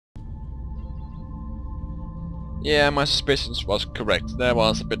Yeah, my suspicions was correct. There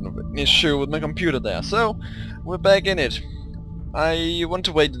was a bit of an issue with my computer there, so we're back in it. I want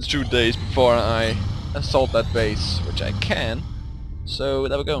to wait 2 days before I assault that base, which I can. So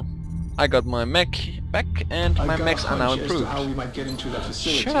there we go. I got my mech back, and my mechs are now improved. How we might get into that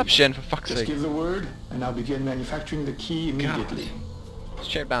facility. Shut up, Shen, for fuck's sake. Just give the word, and I'll begin manufacturing the key immediately.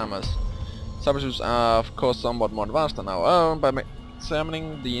 Shaped armors. Substitutes are of course somewhat more advanced than our own. By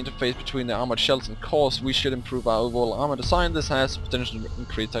examining the interface between the armored shells and cores, we should improve our overall armor design. This has potential to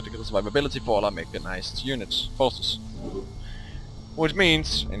increase tactical survivability for all our mechanized units, forces. Which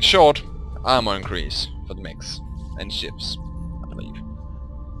means, in short, armor increase for the mechs and ships, I believe.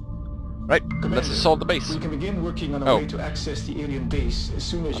 Right, Commander, let's assault the base. We can begin working on a way to access the alien base as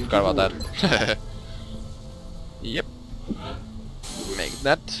soon as you forgot give about the that. Yep. Make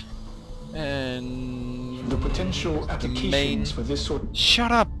that. And the potential applications for this sort.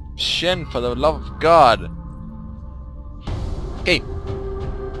 Shut up, Shen, for the love of God. Okay.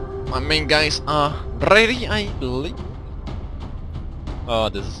 My main guys are ready, I believe. Oh,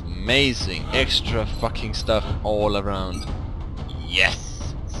 this is amazing. Extra fucking stuff all around.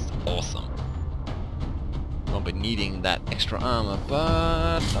 Yes! It's awesome. Won't be needing that extra armor,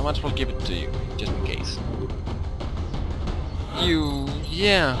 but I might as well give it to you, just in case.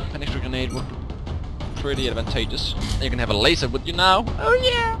 Yeah, an extra grenade would be pretty advantageous. You can have a laser with you now. Oh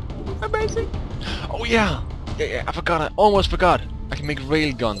yeah, amazing. Oh yeah, I forgot. I almost forgot. I can make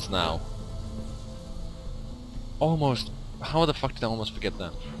rail guns now. Almost. How the fuck did I almost forget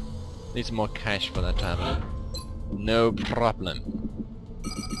that? Need some more cash for that to happen. No problem.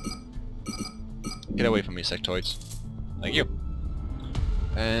 Get away from me, sectoids. Thank you.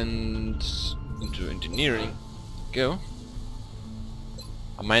 And into engineering. Go.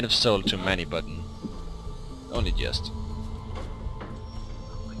 I might have sold too many, but only just.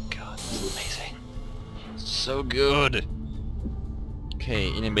 Oh my god, this is amazing. So good.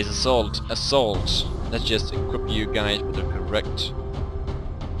 Okay, enemy base assault. Let's just equip you guys with the correct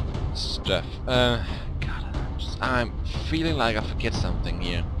stuff. God, I'm feeling like I forget something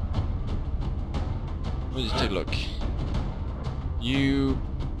here. Let's just take a look. You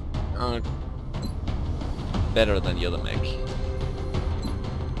are better than the other mech.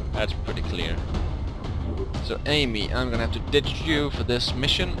 That's pretty clear. So Amy, I'm gonna have to ditch you for this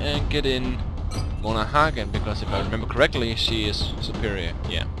mission and get in Mona Hagen, because if I remember correctly, she is superior.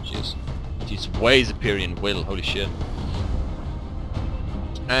 Yeah, she is. She's way superior in will, holy shit.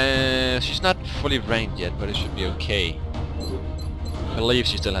 She's not fully ranked yet, but it should be okay. I believe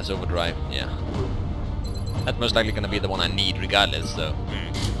she still has overdrive, yeah. That's most likely gonna be the one I need regardless, so.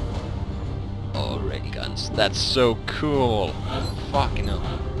 Oh, ray guns. That's so cool. Fucking hell.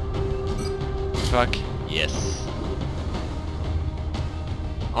 Fuck. Yes.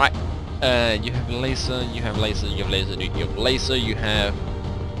 Alright. You have laser, you have laser, you have laser, you have laser, you have...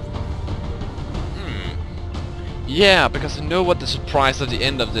 Yeah, because I know what the surprise at the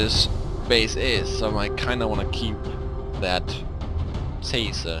end of this base is, so I kinda wanna keep that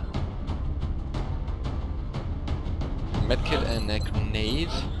taser. Medkit and a grenade.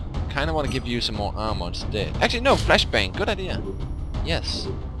 Kinda wanna give you some more armor instead. Actually no, flashbang, good idea. Yes.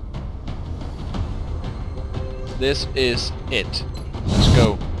 This is it. Let's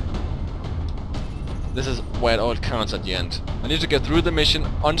go. This is where it all counts at the end. I need to get through the mission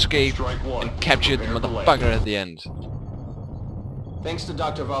unscathed and capture the motherfucker at the end. Thanks to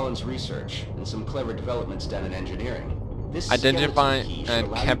Dr. Vollen's research and some clever developments done in engineering, this identify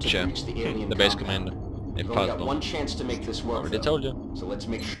and capture the base commander, if possible. Got one chance to make this work. Already told you. So let's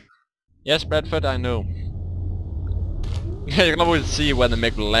make sure. Yes, Bradford, I know. Yeah, you can always see where the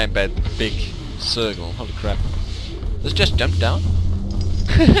mech will land that big circle. Holy crap. Let's just jump down.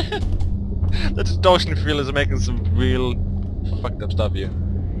 That distortion field is making some real fucked up stuff here.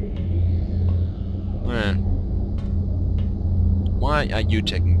 Why are you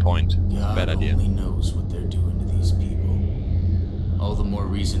taking point? God bad idea. only knows what they're doing to these people. All the more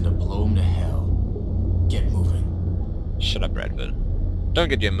reason to blow them to hell. Get moving. Shut up, Bradford. Don't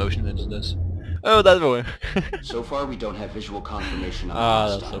get your emotion into this. Oh, that's way. So far, we don't have visual confirmation on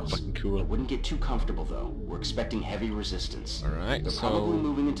that's hostiles. so fucking cool. It wouldn't get too comfortable, though. We're expecting heavy resistance. Alright, They're probably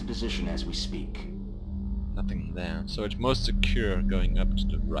moving into position as we speak. Nothing there. So it's most secure going up to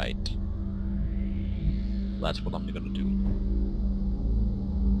the right. That's what I'm gonna do.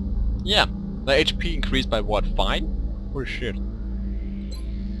 Yeah, the HP increased by what, 5? Holy shit.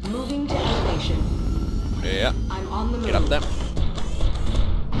 Moving to elevation. Yeah. I'm on the move. Get up there.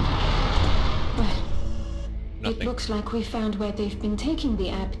 Well, it looks like we found where they've been taking the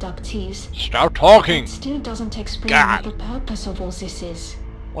abductees. Start talking! It still doesn't explain God. what the purpose of all this is.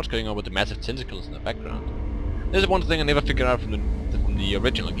 What's going on with the massive tentacles in the background? This is one thing I never figured out from the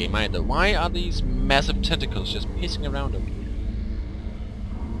original game either. Why are these massive tentacles just pissing around over here?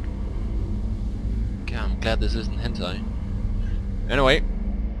 God, I'm glad this isn't hentai. Anyway.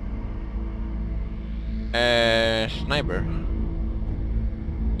 Sniper.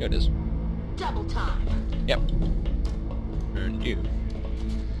 Here it is. Double time. Yep. And you.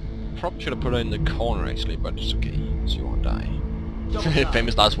 Probably should have put her in the corner actually, but it's okay. She won't die.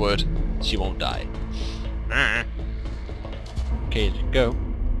 Famous last word. She won't die. Okay, go.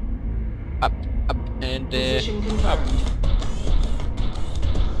 Up, up, and Position up.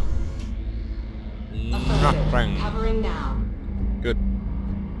 confirmed. Covering now. Good.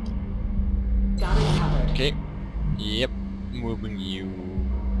 Got it covered. Okay. Yep. Moving you.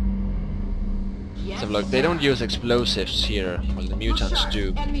 Yes, So look, they don't use explosives here, while the mutants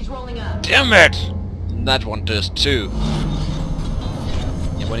do. Enemies rolling up. Damn it! And that one does too.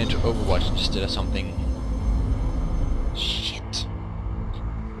 Yeah, went into Overwatch instead of something. Shit.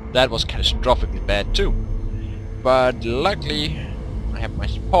 That was catastrophically bad too. But luckily, I have my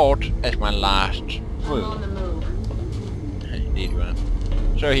support as my last I'm on the move. Indeed, you are.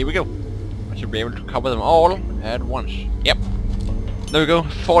 So here we go. I should be able to cover them all at once. Yep. There we go.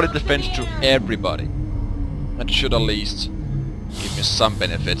 40 defense to everybody. That should at least give me some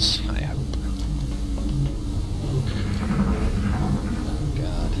benefits, I hope.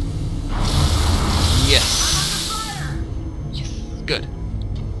 God. Yes. Yes. Good.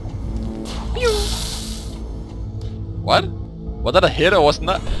 Pew. What? Was that a hit or wasn't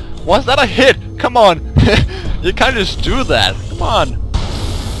that? Was that a hit? Come on! You can't just do that. Come on.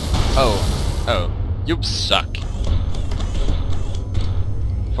 Oh. Oh. You suck.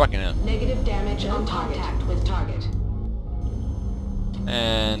 Fucking hell. Negative damage on contact with target.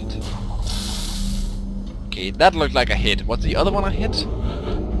 And... okay, that looked like a hit. Was the other one a hit?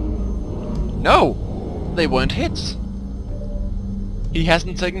 No! They weren't hits. He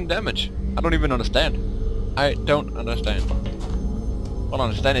hasn't taken damage. I don't even understand. I don't understand. All I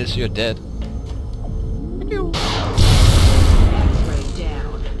understand is you're dead. X-ray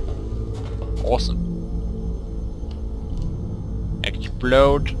down. Awesome.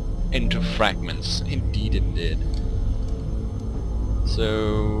 Explode into fragments. Indeed it did.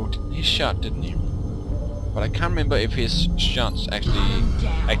 So... he shot, didn't he? But I can't remember if his shots actually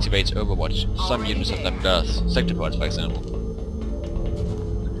activates Overwatch. Some units of them does. Sectopods, for example.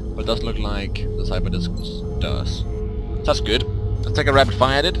 But it does look like the Cyberdisc does. So that's good. Let's take a rapid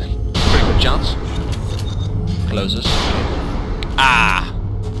fire at it. Pretty good chance. Closest. Ah!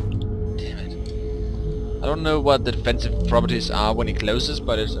 Damn it. I don't know what the defensive properties are when he closes,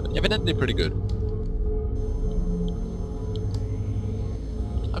 but it's evidently pretty good.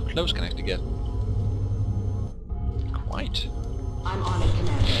 How close can I actually get? Quite. I'm on it,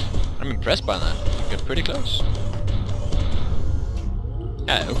 Commander. I'm impressed by that. You get pretty close.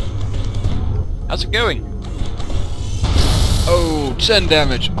 Hello. How's it going? Oh, 10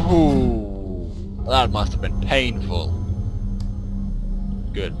 damage. Oh, that must have been painful.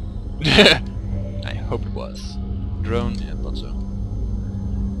 Good. I hope it was. Drone? Yeah, I thought so.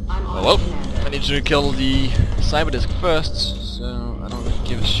 I'm on Well, it, Commander. I need to kill the Cyberdisc first, so I don't really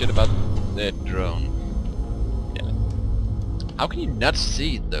give a shit about the drone. Damn it. How can you not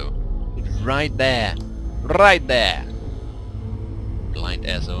see it though? It's right there. Right there. Blind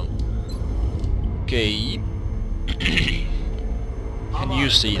asshole. Okay. Can you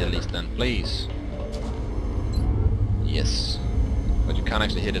see it at least then, please? Yes. But you can't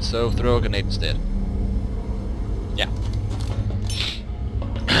actually hit it, so throw a grenade instead. Yeah.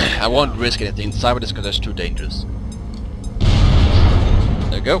 I won't risk anything in Cyberdisc because that's too dangerous.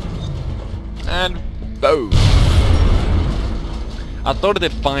 There we go. And boom! I thought it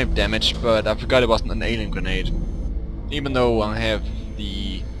did 5 damage, but I forgot it wasn't an alien grenade. Even though I have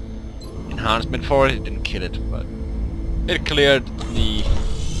the enhancement for it, it didn't kill it, but it cleared the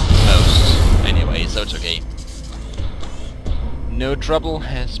most anyway, so it's okay. No trouble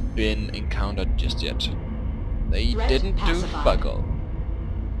has been encountered just yet. They Threat didn't do pacified. fuck all.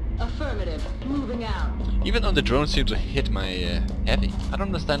 Affirmative. Moving out. Even though the drone seemed to hit my heavy, I don't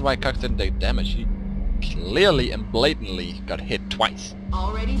understand why Cox didn't take damage. He clearly and blatantly got hit twice.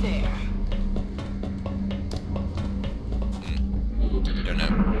 Already there. Don't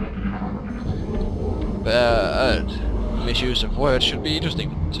know. But misuse of words should be interesting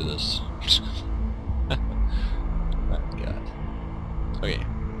to this. Oh god. Okay.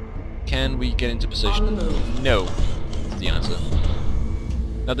 Can we get into position? On the move. No. That's the answer.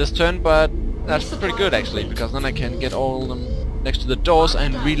 Not this turn, but that's pretty good actually, because then I can get all of them next to the doors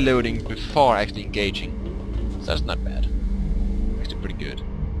and reloading before actually engaging. So that's not bad. Actually pretty good.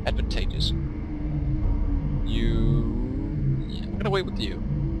 Advantageous. You gonna wait with you.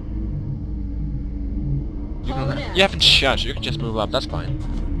 You haven't shot, so you can just move up, that's fine.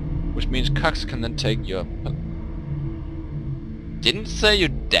 Which means Cox can then take your... Didn't say you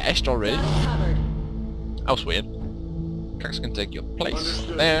dashed already? That was weird. Cox can take your place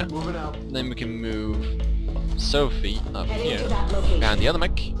there. Then we can move Sophie up here. And the other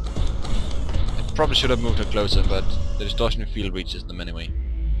mech. I probably should have moved her closer, but the distortion field reaches them anyway.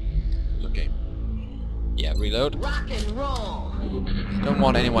 Okay. Yeah, reload. Rock and roll. Don't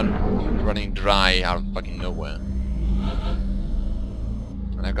want anyone running dry out of fucking nowhere.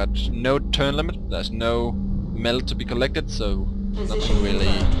 And I've got no turn limit, there's no melt to be collected, so nothing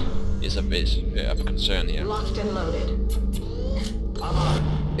really is a bit of a concern here. Locked and loaded.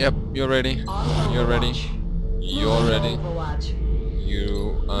 Yep, you're ready. You're ready. You're ready.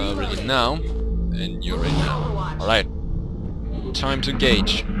 You are ready now. And you're ready now. Alright. Time to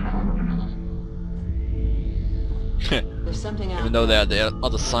engage. Even though they're the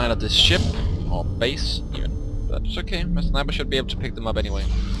other side of this ship, or base, even. But it's okay, my sniper should be able to pick them up anyway.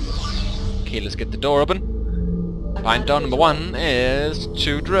 Okay, let's get the door open. Find door number 1 is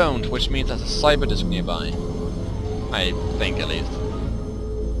 2 drones, which means there's a cyber disk nearby. I think, at least.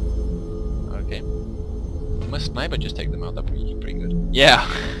 Okay. My sniper just take them out, that'd be pretty good. Yeah!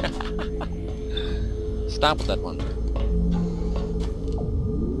 Start with that one.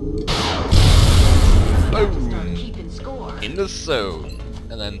 Boom! In the zone.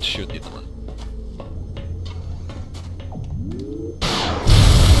 And then shoot the other one.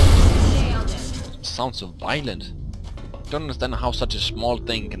 Sounds so violent. Don't understand how such a small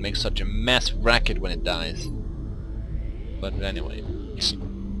thing can make such a massive racket when it dies. But anyway.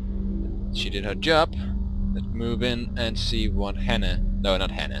 She did her job. Let's move in and see what Hannah... No, not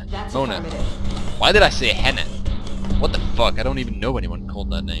Hannah. Mona. Why did I say Hannah? What the fuck? I don't even know anyone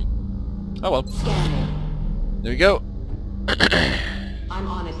called that name. Oh well. There we go. I'm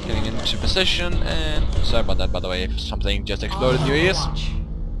on it. Getting into position and... Sorry about that, by the way, if something just exploded in your ears.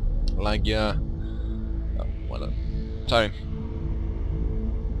 Like, yeah... Oh, well, sorry.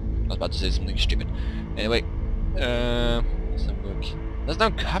 I was about to say something stupid. Anyway, let's have a look. There's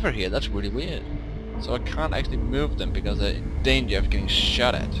no cover here, that's really weird. So I can't actually move them because they're in danger of getting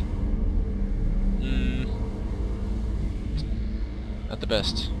shot at. Not the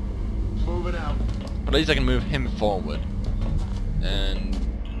best. Moving out. But at least I can move him forward. And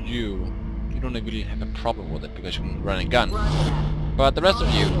you don't really have a problem with it because you can run a gun. But the rest of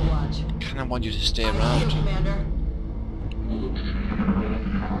you, I kinda want you to stay around.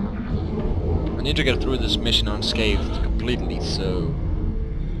 I need to get through this mission unscathed completely, so...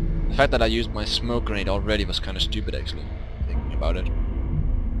 The fact that I used my smoke grenade already was kinda stupid actually, thinking about it.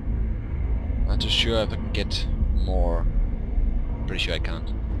 Not too sure if I can get more. Pretty sure I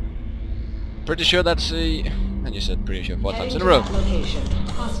can't. Pretty sure that's a... And you said pretty sure 4 times in a row.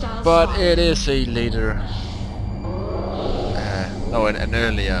 But it is a later... an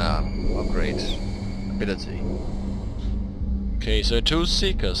earlier upgrade ability. Okay, so 2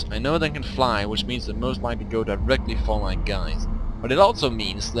 Seekers. I know they can fly, which means they most likely go directly for my guys. But it also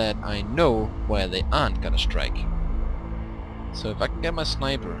means that I know where they aren't gonna strike. So if I can get my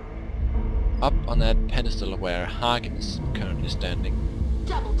sniper up on that pedestal where Hagen is currently standing,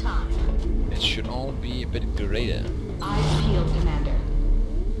 Double time. it should all be a bit greater. Eyes peeled, Commander.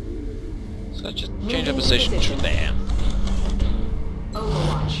 So let's just change our position to there.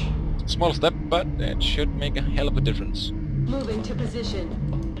 Overwatch. Small step, but it should make a hell of a difference. Moving to position.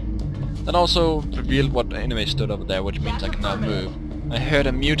 That also revealed what enemy stood over there, which means I can now move. I heard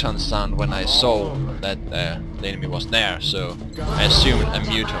a mutant sound when I saw that the enemy was there, so I assumed a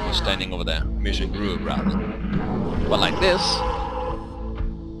mutant was standing over there. A mutant group, rather. But like this...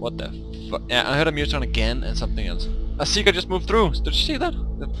 What the fuck? Yeah, I heard a mutant again and something else. A Seeker just moved through! Did you see that?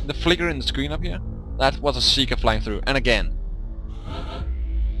 The flicker in the screen up here? That was a Seeker flying through, and again.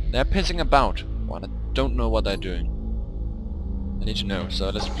 They're pissing about. Well, I don't know what they're doing. I need to know, so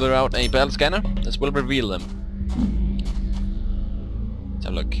let's blur out a battle scanner. This will reveal them. Let's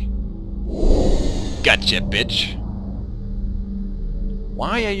have a look. Gotcha, bitch!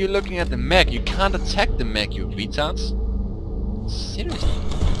 Why are you looking at the mech? You can't attack the mech, you retards! Seriously?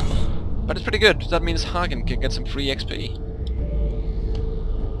 But it's pretty good. That means Hagen can get some free XP.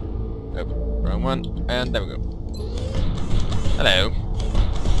 Oh, wrong one. And there we go. Hello.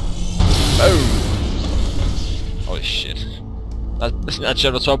 Oh! Holy shit. That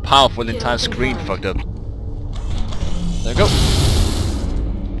shot was so powerful the entire screen fucked up. There we go.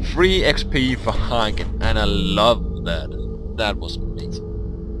 Free XP for Hagen, and I love that. That was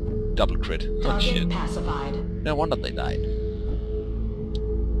amazing. Double crit. Oh shit. No wonder they died.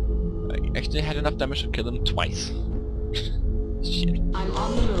 I actually had enough damage to kill them twice. Shit. I'm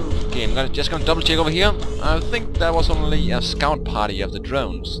on the move. Okay, I'm just gonna double check over here. I think that was only a scout party of the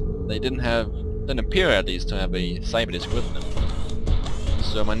drones. They didn't appear at least to have a cyber disc with them.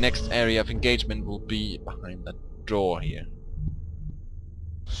 So my next area of engagement will be behind that door here.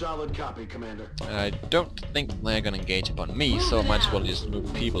 Solid copy, Commander. I don't think they're gonna engage upon me, so I might as well just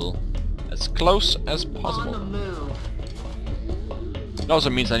move people as close as On the possible. move. It also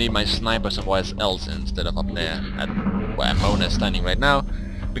means I need my sniper somewhere else instead of up there at where Mona is standing right now,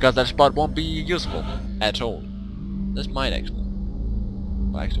 because that spot won't be useful at all. This might actually.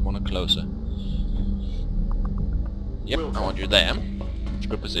 I actually want it closer. Yep, I want you there. It's a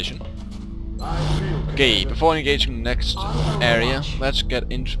good position. Okay, before engaging the next area, let's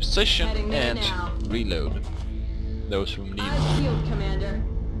get into position and reload. Those who need Eyes peeled, Commander.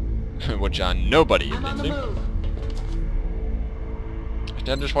 which are nobody, I'm on the evidently. move.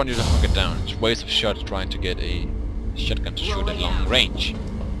 I just want you to hunker down. It's waste of shots trying to get a shotgun to shoot at long range.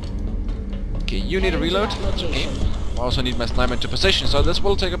 Okay, you need a reload. That's okay. I also need my sniper into position, so this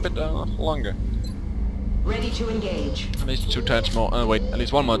will take a bit longer. Ready to engage. At least 2 turns more. Wait, at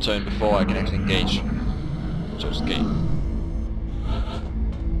least 1 more turn before I can actually engage. So it's okay.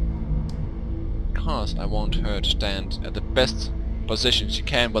 Because I want her to stand at the best position she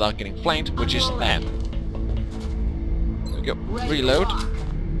can without getting flanked, which is that. There we go. Reload.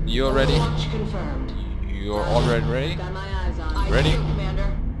 You're ready. Launch confirmed. You're already ready. Got my eyes on. Eyes Ready? peeled,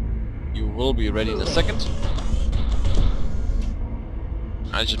 Commander. You will be ready in a second.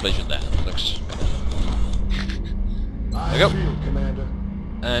 I just place you there. Looks better. There we go. Commander.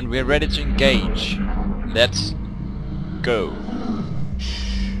 And we're ready to engage. Let's go.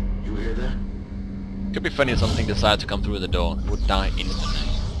 You hear that? Could be funny if something decides to come through the door. It would die instantly.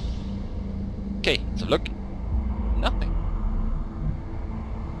 Okay, let's have a look. Nothing.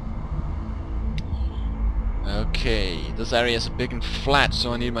 Okay, this area is big and flat,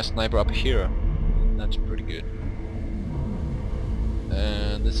 so I need my sniper up here. That's pretty good.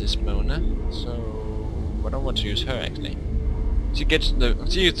 And this is Mona, so I don't want to use her actually. She gets the.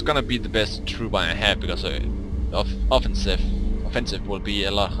 See, it's gonna be the best troop I have because offensive will be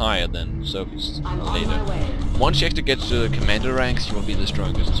a lot higher than Sophie's I'm on later. my way. Once she actually gets to the commander ranks, she will be the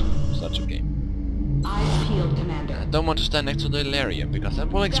strongest. So that's okay. Eyes peeled, Commander. I don't want to stand next to the Illyria because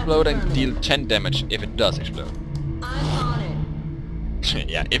that will explode and deal 10 damage if it does explode. I'm on it.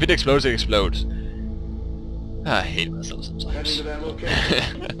 Yeah, if it explodes, it explodes. I hate myself Heading sometimes. to that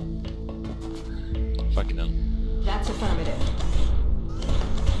location. Fucking hell. That's affirmative.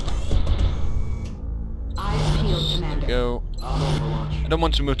 Eyes peeled, There we Commander. go. I'll hold for launch. I don't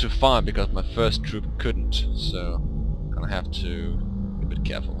want to move too far because my first troop couldn't, so I'm gonna have to be a bit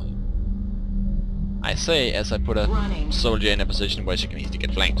careful here. I say as I put a Running. soldier in a position where she can easily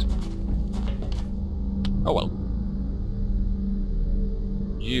get flanked. Oh well.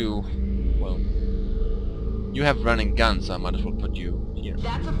 Well, you have running guns, so I might as well put you here.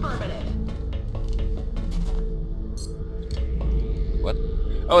 That's affirmative. What?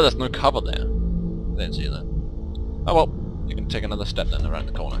 Oh, there's no cover there. Didn't see that. Oh well, you can take another step then around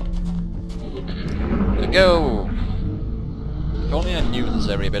the corner. There we go! If only I knew this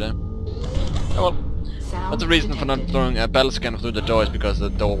area better. Oh well. Sound But the reason for not detected. throwing a battle scanner through the door is because the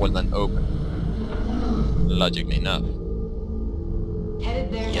door will then open. Logically enough.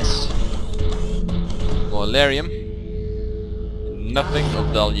 Headed there Yes. now. For Illyrium, nothing of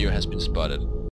value has been spotted.